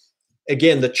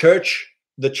 Again, the church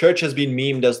has been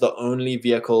memed as the only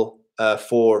vehicle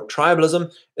for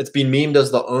tribalism. It's been memed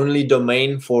as the only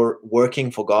domain for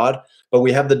working for God. But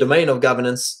we have the domain of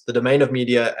governance, the domain of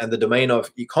media, and the domain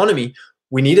of economy.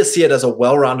 We need to see it as a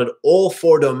well-rounded. All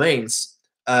 4 domains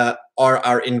are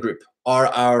our in-group, are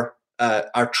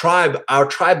our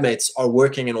tribe mates are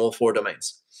working in all 4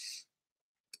 domains.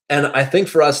 And I think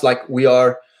for us, like,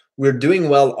 we're doing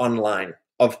well online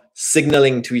of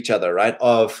signaling to each other, right?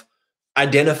 Of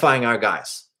identifying our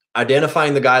guys,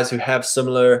 identifying the guys who have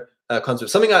similar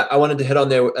concepts. Something I wanted to hit on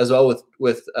there as well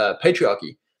with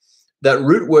patriarchy. That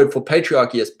root word for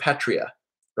patriarchy is patria,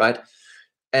 right?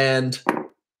 And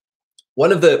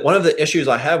one of the issues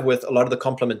I have with a lot of the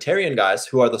complementarian guys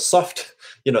who are the soft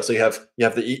So you have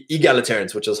the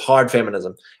egalitarians, which is hard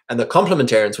feminism, and the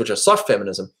complementarians, which are soft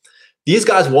feminism. These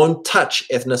guys won't touch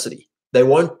ethnicity. They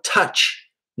won't touch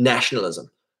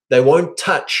nationalism. They won't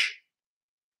touch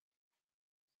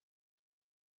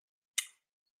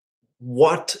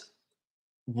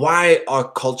why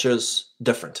are cultures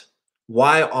different?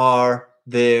 Why are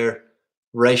there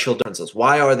racial differences?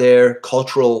 Why are there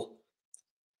cultural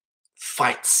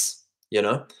fights?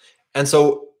 And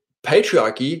so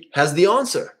patriarchy has the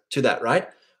answer to that, right?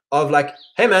 Of like,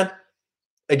 hey man,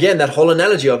 again, that whole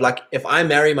analogy of like, if I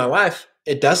marry my wife,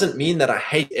 it doesn't mean that I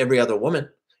hate every other woman.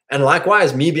 And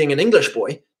likewise, me being an English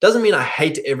boy doesn't mean I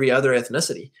hate every other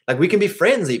ethnicity. Like, we can be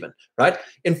friends even, right?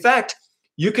 In fact,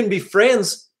 you can be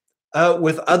friends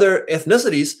with other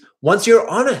ethnicities once you're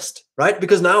honest, right?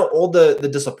 Because now all the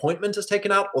disappointment is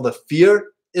taken out, all the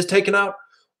fear is taken out,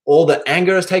 all the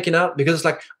anger is taken out, because it's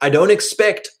like, I don't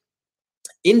expect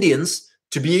Indians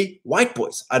to be white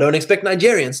boys. I don't expect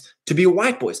Nigerians to be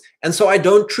white boys. And so I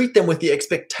don't treat them with the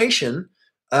expectation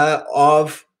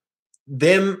of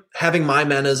them having my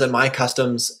manners and my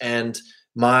customs and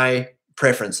my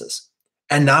preferences.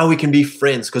 And now we can be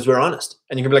friends because we're honest.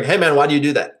 And you can be like, hey man, why do you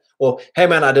do that? Or, hey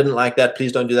man, I didn't like that.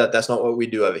 Please don't do that. That's not what we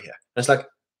do over here. And it's like,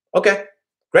 okay,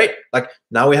 great. Like,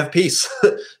 now we have peace,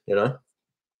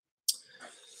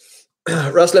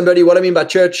 Russ Lamberti, what I mean by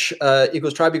church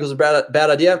equals tribe equals a bad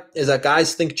idea is that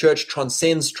guys think church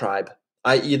transcends tribe,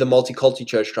 i.e. the multi-culti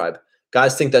church tribe.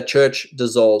 Guys think that church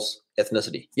dissolves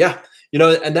ethnicity. Yeah,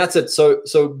 and that's it.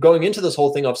 So going into this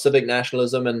whole thing of civic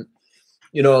nationalism, and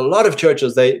a lot of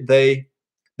churches, they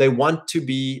want to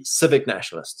be civic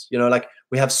nationalists. Like,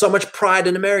 we have so much pride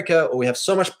in America, or we have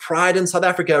so much pride in South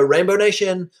Africa, Rainbow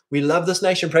Nation. We love this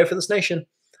nation, pray for this nation.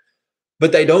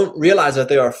 But they don't realize that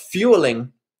they are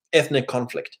fueling ethnic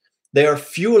conflict. They are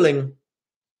fueling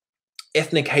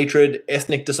ethnic hatred,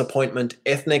 ethnic disappointment,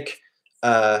 ethnic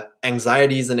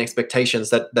anxieties and expectations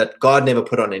that God never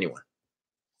put on anyone.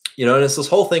 And it's this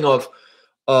whole thing of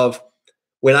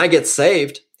when I get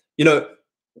saved,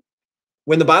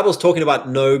 when the Bible's talking about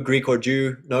no Greek or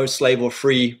Jew, no slave or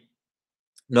free,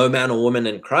 no man or woman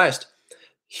in Christ,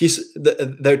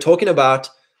 they're talking about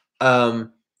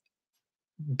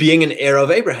being an heir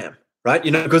of Abraham. Right?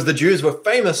 Because the Jews were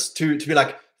famous to be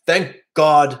like, thank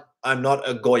God I'm not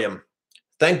a goyim.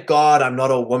 Thank God I'm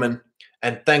not a woman.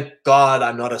 And thank God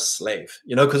I'm not a slave.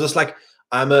 Because it's like,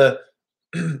 I'm a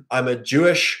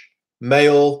Jewish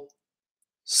male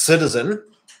citizen.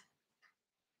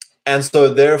 And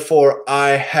so therefore I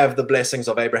have the blessings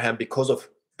of Abraham because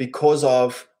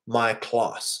of my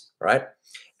class. Right?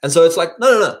 And so it's like,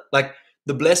 no. Like,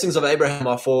 the blessings of Abraham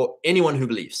are for anyone who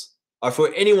believes, are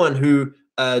for anyone who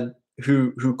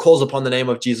calls upon the name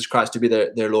of Jesus Christ to be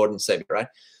their Lord and Savior, right?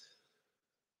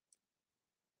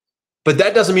 But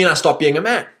that doesn't mean I stop being a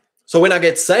man. So when I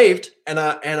get saved and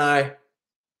I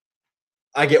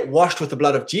get washed with the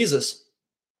blood of Jesus,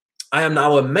 I am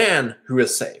now a man who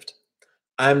is saved.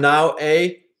 I am now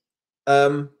a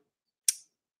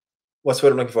what's the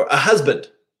word I'm looking for? A husband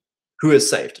who is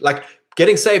saved. Like,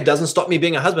 getting saved doesn't stop me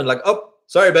being a husband. Like, oh,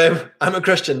 sorry, babe, I'm a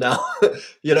Christian now.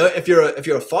 If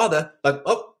you're a father, like,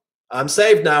 oh, I'm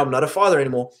saved now. I'm not a father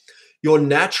anymore. Your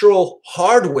natural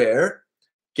hardware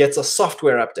gets a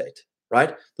software update,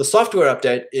 right? The software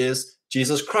update is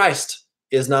Jesus Christ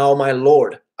is now my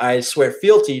Lord. I swear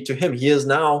fealty to him. He is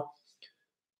now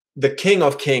the King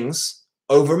of Kings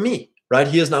over me, right?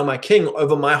 He is now my king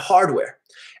over my hardware.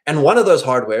 And one of those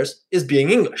hardwares is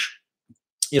being English.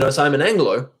 So I'm an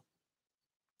Anglo.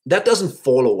 That doesn't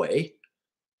fall away.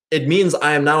 It means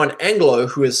I am now an Anglo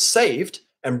who is saved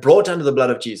and brought under the blood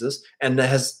of Jesus, and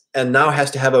now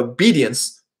has to have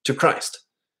obedience to Christ.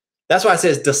 That's why it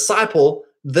says disciple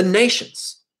the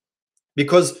nations,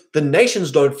 because the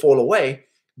nations don't fall away;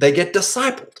 they get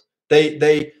discipled.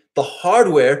 The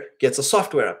hardware gets a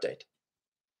software update.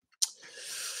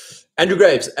 Andrew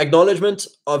Graves, acknowledgement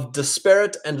of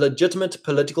disparate and legitimate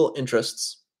political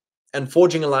interests and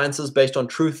forging alliances based on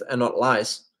truth and not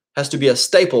lies has to be a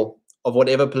staple of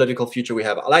whatever political future we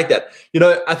have. I like that.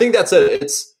 I think that's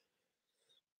it.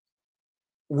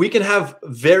 We can have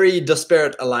very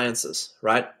disparate alliances,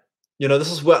 right?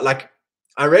 This is what, like,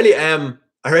 I really am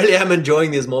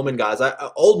enjoying these Mormon guys.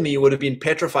 Old me would have been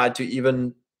petrified to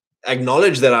even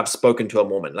acknowledge that I've spoken to a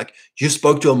Mormon. Like, you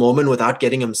spoke to a Mormon without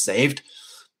getting him saved?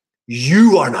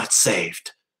 You are not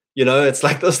saved. It's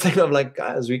like this thing of like,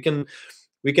 guys, we can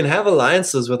have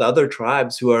alliances with other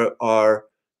tribes who are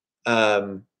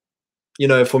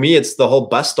for me, it's the whole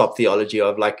bus stop theology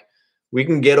of like, we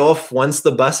can get off once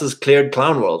the bus is cleared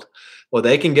Clown World, or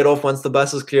they can get off once the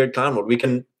bus is cleared Clown World. We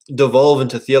can devolve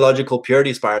into theological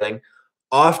purity spiraling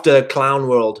after clown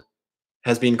world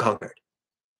has been conquered.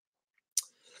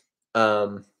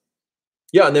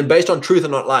 Yeah, and then based on truth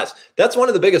and not lies. That's one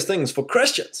of the biggest things for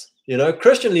Christians. You know,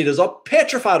 Christian leaders are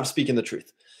petrified of speaking the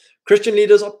truth. Christian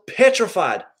leaders are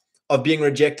petrified of being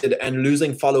rejected and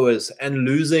losing followers and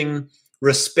losing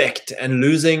respect and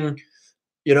losing,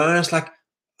 you know, and it's like,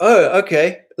 oh,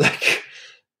 okay. Like,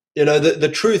 you know, the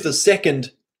truth is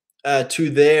second to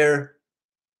their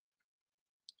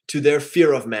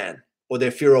fear of man or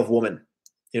their fear of woman,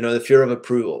 you know, the fear of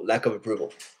approval, lack of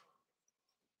approval.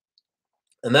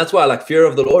 And that's why, like, fear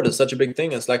of the Lord is such a big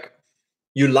thing. It's like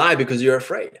you lie because you're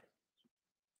afraid.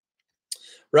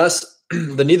 Russ,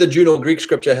 the neither Jew nor Greek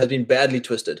scripture has been badly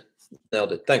twisted.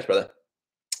 Nailed it. Thanks, brother.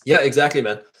 Yeah, exactly,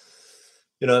 man.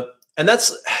 You know, and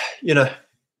that's, you know,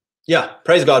 yeah,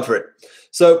 praise God for it.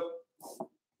 So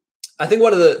I think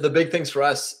one of the big things for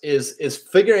us is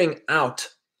figuring out,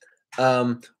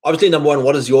 obviously, number one,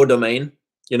 what is your domain?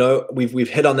 You know, we've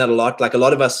hit on that a lot. Like, a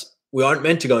lot of us, we aren't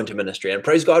meant to go into ministry, and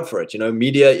praise God for it. You know,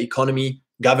 media, economy,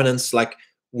 governance, like,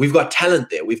 we've got talent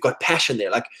there. We've got passion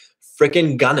there. Like,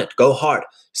 freaking gun it, go hard.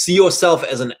 See yourself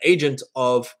as an agent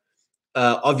of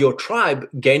your tribe,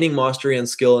 gaining mastery and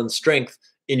skill and strength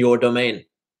in your domain.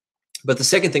 But the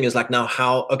second thing is, like, now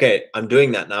how, okay, I'm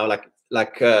doing that now. Wait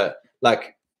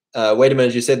a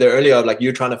minute, you said there earlier, like,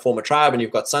 you're trying to form a tribe and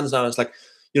you've got sons now. It's like,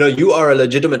 you know, you are a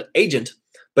legitimate agent,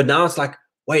 but now it's like,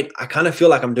 wait, I kind of feel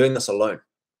like I'm doing this alone.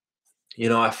 You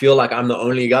know, I feel like I'm the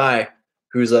only guy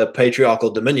who's a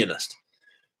patriarchal dominionist.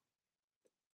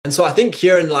 And so I think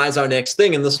herein lies our next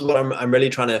thing, and this is what I'm really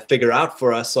trying to figure out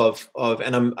for us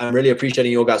and I'm really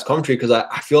appreciating your guys' commentary, because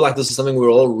I feel like this is something we're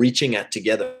all reaching at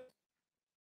together.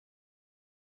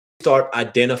 Start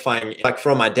identifying, like,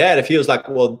 from my dad, if he was like,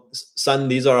 well, son,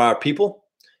 these are our people,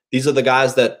 these are the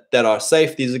guys that are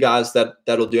safe, these are guys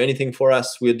that'll do anything for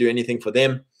us, we'll do anything for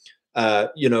them.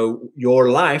 You know, your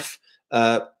life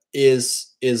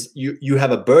is you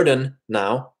have a burden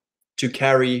now to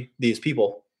carry these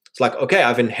people. It's like, okay,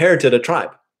 I've inherited a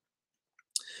tribe.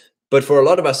 But for a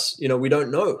lot of us, you know, we don't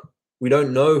know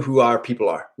who our people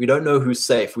are. We don't know who's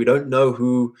safe. We don't know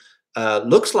who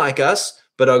looks like us,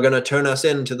 but are going to turn us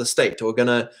into the state, or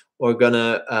gonna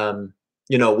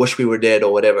you know, wish we were dead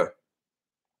or whatever.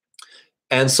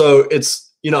 And so it's,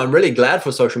 you know, I'm really glad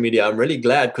for social media. I'm really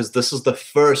glad, because this is the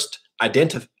first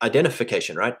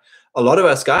identification, right? A lot of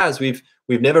us guys, we've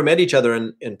never met each other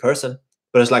in person,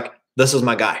 but it's like, this is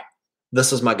my guy.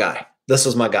 This is my guy. This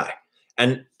is my guy.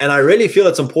 And I really feel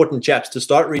it's important, chaps, to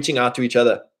start reaching out to each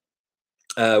other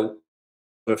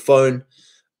with phone,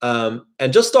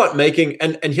 and just start making,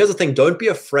 and here's the thing, don't be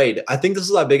afraid. I think this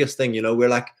is our biggest thing. You know, we're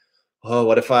like, oh,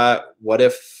 what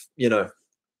if, you know,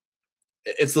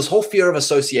 it's this whole fear of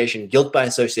association, guilt by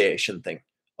association thing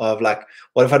of like,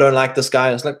 what if I don't like this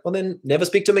guy? It's like, well, then never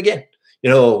speak to him again. You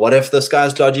know, what if this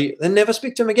guy's dodgy? Then never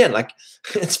speak to him again. Like,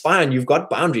 it's fine. You've got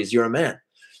boundaries. You're a man.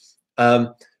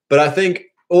 But I think,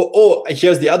 or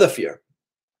here's the other fear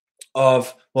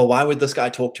of, well, why would this guy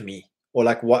talk to me? Or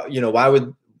like, what, you know, why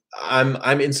would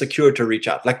I'm insecure to reach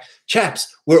out? Like,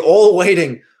 chaps, we're all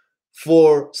waiting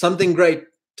for something great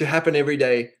to happen every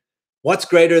day. What's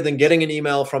greater than getting an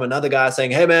email from another guy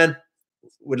saying, hey man,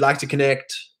 would like to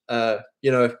connect,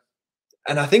 you know?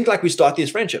 And I think, like, we start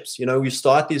these friendships, you know,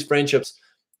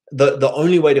 the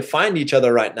only way to find each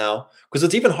other right now, because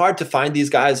it's even hard to find these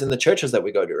guys in the churches that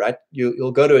we go to, right?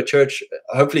 You'll go to a church.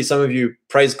 Hopefully some of you,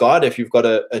 praise God, if you've got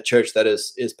a church that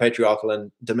is patriarchal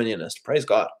and dominionist, praise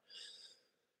God.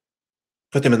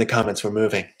 Put them in the comments, we're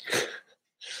moving.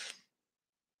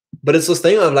 But it's this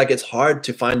thing of, like, it's hard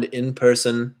to find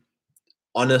in-person,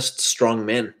 honest, strong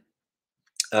men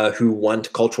who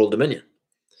want cultural dominion.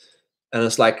 And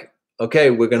it's like,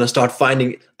 okay, we're going to start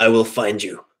finding, I will find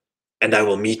you and I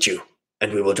will meet you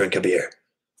and we will drink a beer.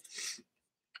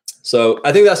 So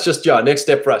I think that's just, yeah, next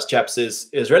step for us, chaps, is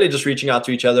really just reaching out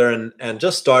to each other and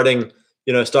just starting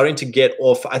to get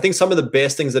off. I think some of the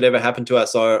best things that ever happened to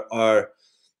us are,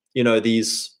 you know,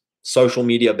 these social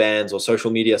media bans or social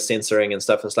media censoring and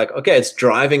stuff. It's like, okay, it's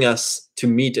driving us to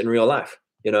meet in real life,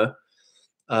 you know.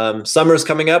 Summer's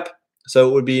coming up, so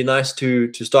it would be nice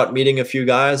to start meeting a few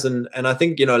guys, and I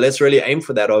think, you know, let's really aim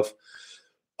for that of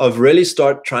really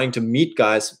start trying to meet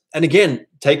guys. And again,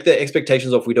 take the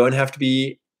expectations off. We don't have to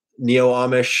be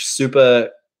neo-Amish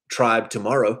super tribe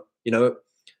tomorrow, you know,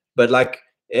 but like,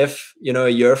 if, you know, a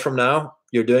year from now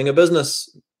you're doing a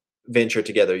business venture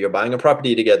together, you're buying a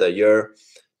property together, you're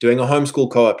doing a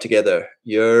homeschool co-op together,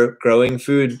 you're growing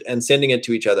food and sending it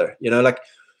to each other, you know, like,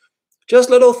 just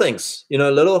little things, you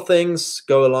know, little things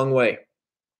go a long way.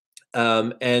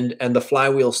 And the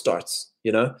flywheel starts,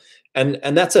 you know,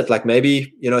 and that's it. Like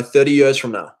maybe, 30 years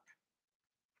from now,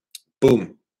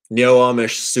 boom,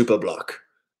 neo-Amish super block,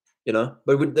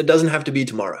 but it doesn't have to be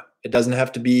tomorrow. It doesn't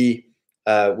have to be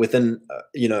within,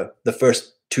 the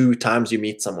first 2 times you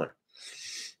meet someone.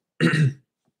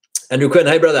 Andrew Quinn,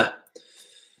 hey brother.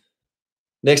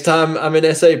 Next time I'm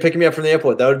in SA, picking me up from the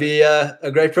airport. That would be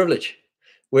a great privilege.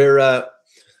 We're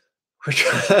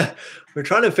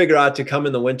trying to figure out to come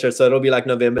in the winter, so it'll be like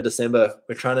November, December.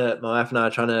 My wife and I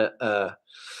are trying to,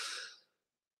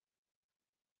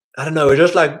 I don't know. We're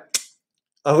just like,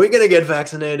 are we going to get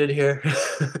vaccinated here?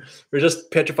 We're just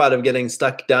petrified of getting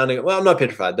stuck down. Well, I'm not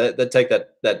petrified. That take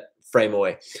that frame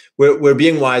away. We're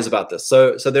being wise about this.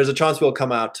 So there's a chance we'll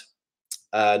come out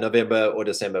November or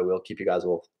December. We'll keep you guys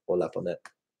all up on that.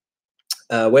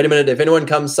 Wait a minute. If anyone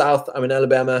comes south, I'm in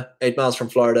Alabama, 8 miles from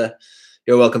Florida.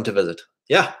 You're welcome to visit.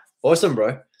 Yeah, awesome,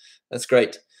 bro. That's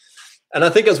great. And I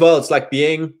think as well, it's like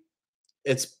being,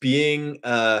 this is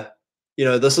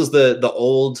the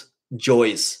old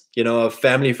joys, of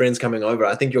family, friends coming over.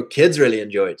 I think your kids really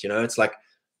enjoy it. It's like,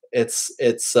 it's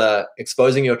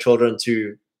exposing your children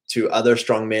to other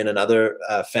strong men and other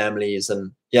families.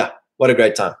 And yeah, what a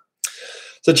great time.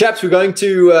 So chaps, we're going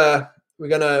to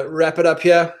wrap it up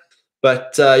here.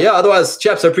 But yeah, otherwise,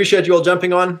 chaps, I appreciate you all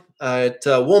jumping on. It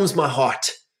warms my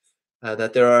heart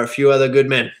that there are a few other good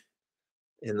men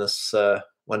in this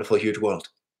wonderful, huge world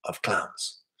of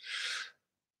clowns.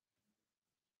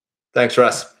 Thanks,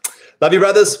 Russ. Love you,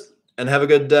 brothers, and have a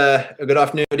good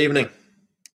afternoon, good evening.